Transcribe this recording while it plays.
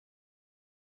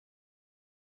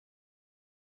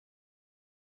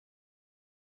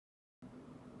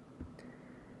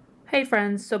Hey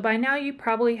friends, so by now you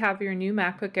probably have your new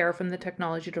MacBook Air from the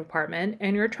technology department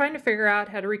and you're trying to figure out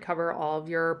how to recover all of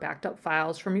your backed up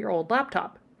files from your old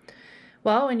laptop.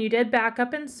 Well, when you did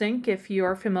backup and sync, if you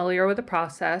are familiar with the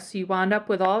process, you wound up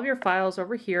with all of your files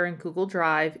over here in Google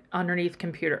Drive underneath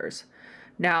computers.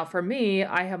 Now for me,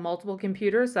 I have multiple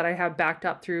computers that I have backed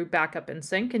up through backup and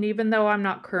sync, and even though I'm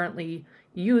not currently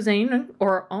using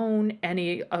or own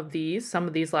any of some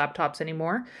of these laptops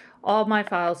anymore, all of my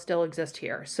files still exist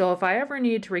here. So if I ever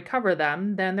need to recover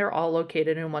them, then they're all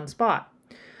located in one spot.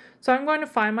 So I'm going to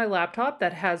find my laptop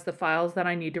that has the files that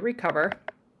I need to recover.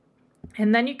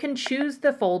 And then you can choose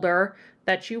the folder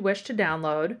that you wish to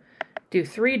download, do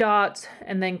 3 dots,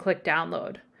 and then click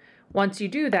download. Once you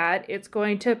do that, it's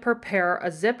going to prepare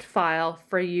a zipped file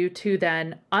for you to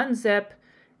then unzip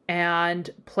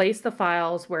and place the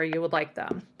files where you would like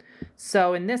them.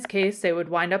 So in this case, they would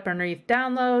wind up underneath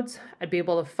downloads. I'd be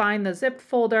able to find the zipped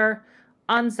folder,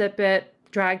 unzip it,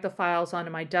 drag the files onto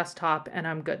my desktop, and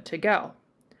I'm good to go.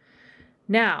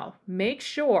 Now, make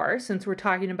sure, since we're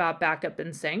talking about backup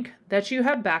and sync, that you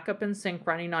have backup and sync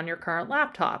running on your current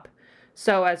laptop.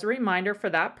 So as a reminder for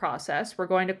that process, we're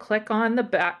going to click on the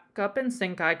backup and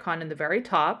sync icon in the very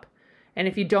top. And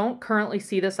if you don't currently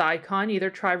see this icon, either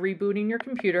try rebooting your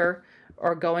computer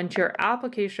or go into your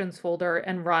applications folder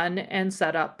and run and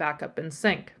set up backup and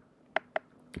sync.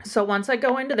 So once I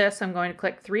go into this, I'm going to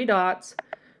click 3 dots,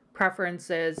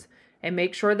 preferences, and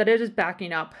make sure that it is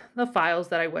backing up the files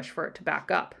that I wish for it to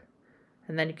back up.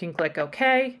 And then you can click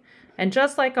OK. And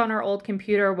just like on our old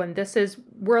computer, when this is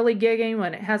whirly-gigging,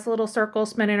 when it has a little circle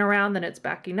spinning around, then it's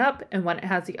backing up. And when it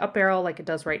has the up arrow like it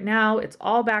does right now, it's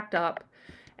all backed up.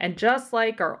 And just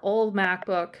like our old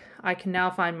MacBook, I can now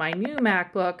find my new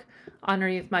MacBook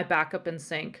underneath my backup and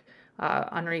sync,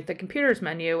 underneath the computers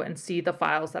menu, and see the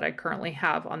files that I currently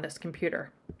have on this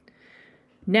computer.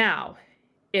 Now,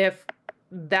 if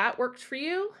that works for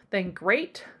you, then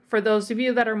great. For those of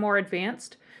you that are more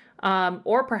advanced,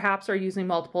 or perhaps are using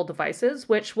multiple devices,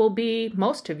 which will be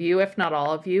most of you, if not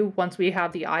all of you, once we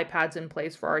have the iPads in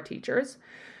place for our teachers,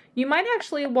 you might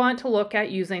actually want to look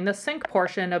at using the sync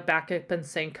portion of backup and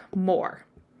sync more.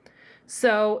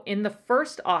 So in the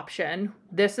first option,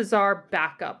 this is our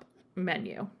backup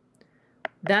menu.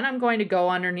 Then I'm going to go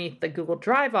underneath the Google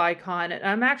Drive icon, and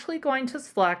I'm actually going to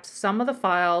select some of the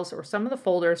files or some of the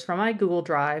folders from my Google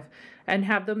Drive and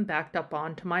have them backed up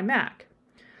onto my Mac.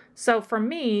 So for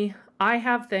me, I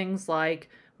have things like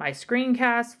my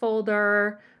screencast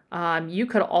folder. You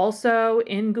could also,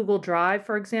 in Google Drive,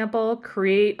 for example,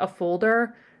 create a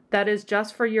folder that is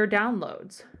just for your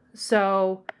downloads.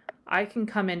 So I can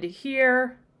come into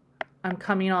here. I'm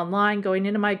coming online, going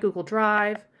into my Google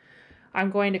Drive. I'm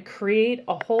going to create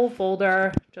a whole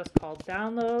folder just called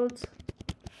downloads.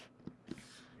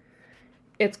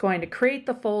 It's going to create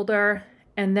the folder,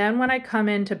 and then when I come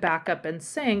into backup and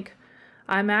sync,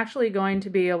 I'm actually going to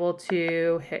be able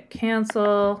to hit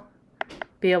cancel,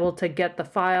 be able to get the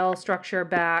file structure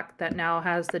back that now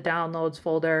has the downloads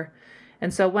folder.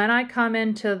 And so when I come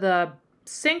into the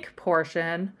sync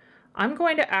portion, I'm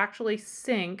going to actually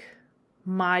sync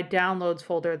my downloads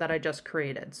folder that I just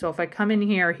created. So if I come in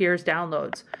here, here's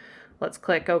downloads. Let's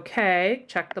click OK,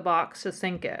 check the box to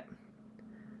sync it.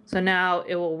 So now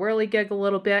it will whirligig a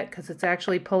little bit because it's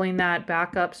actually pulling that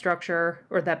backup structure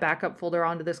or that backup folder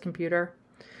onto this computer.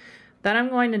 Then I'm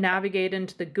going to navigate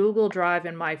into the Google Drive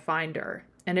in my Finder.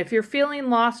 And if you're feeling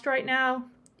lost right now,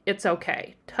 it's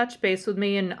okay. Touch base with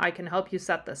me and I can help you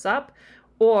set this up.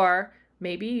 Or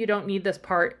maybe you don't need this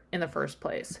part in the first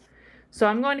place. So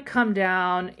I'm going to come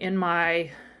down in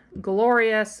my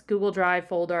glorious Google Drive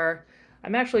folder.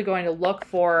 I'm actually going to look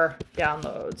for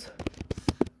downloads.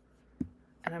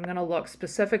 And I'm going to look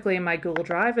specifically in my Google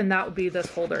Drive, and that would be this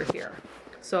folder here.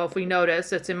 So if we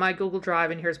notice, it's in my Google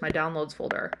Drive, and here's my downloads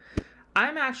folder.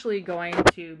 I'm actually going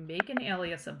to make an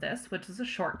alias of this, which is a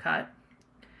shortcut.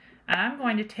 And I'm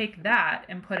going to take that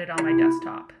and put it on my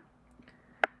desktop.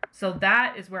 So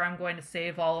that is where I'm going to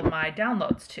save all of my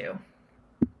downloads to.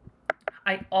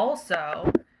 I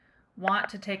also want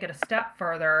to take it a step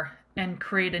further and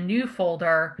create a new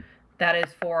folder that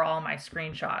is for all my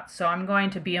screenshots. So I'm going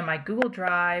to be in my Google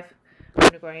Drive.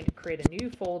 I'm going to create a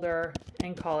new folder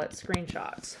and call it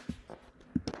screenshots.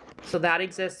 So that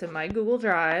exists in my Google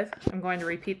Drive. I'm going to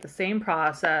repeat the same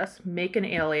process, make an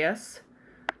alias,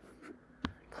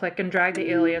 click and drag the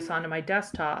alias onto my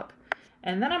desktop,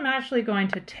 and then I'm actually going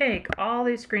to take all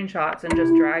these screenshots and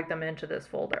just drag them into this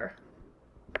folder,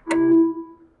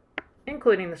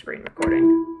 including the screen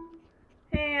recording.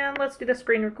 And let's do the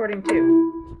screen recording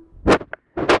too.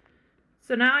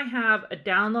 So now I have a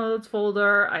downloads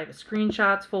folder, I have a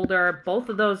screenshots folder. Both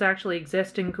of those actually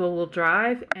exist in Google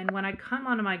Drive. And when I come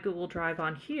onto my Google Drive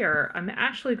on here, I'm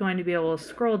actually going to be able to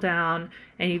scroll down,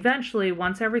 and eventually,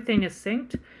 once everything is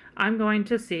synced, I'm going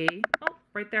to see, oh,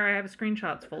 right there I have a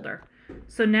screenshots folder.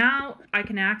 So now I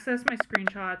can access my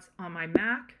screenshots on my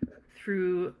Mac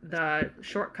through the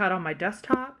shortcut on my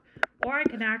desktop, or I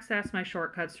can access my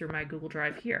shortcuts through my Google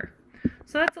Drive here.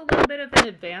 So that's a little bit of an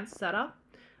advanced setup.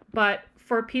 But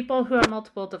for people who have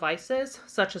multiple devices,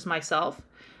 such as myself,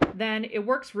 then it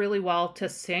works really well to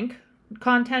sync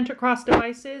content across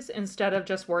devices instead of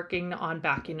just working on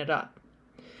backing it up.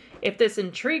 If this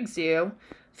intrigues you,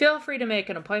 feel free to make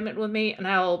an appointment with me, and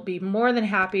I'll be more than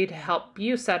happy to help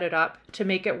you set it up to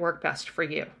make it work best for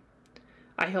you.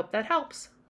 I hope that helps.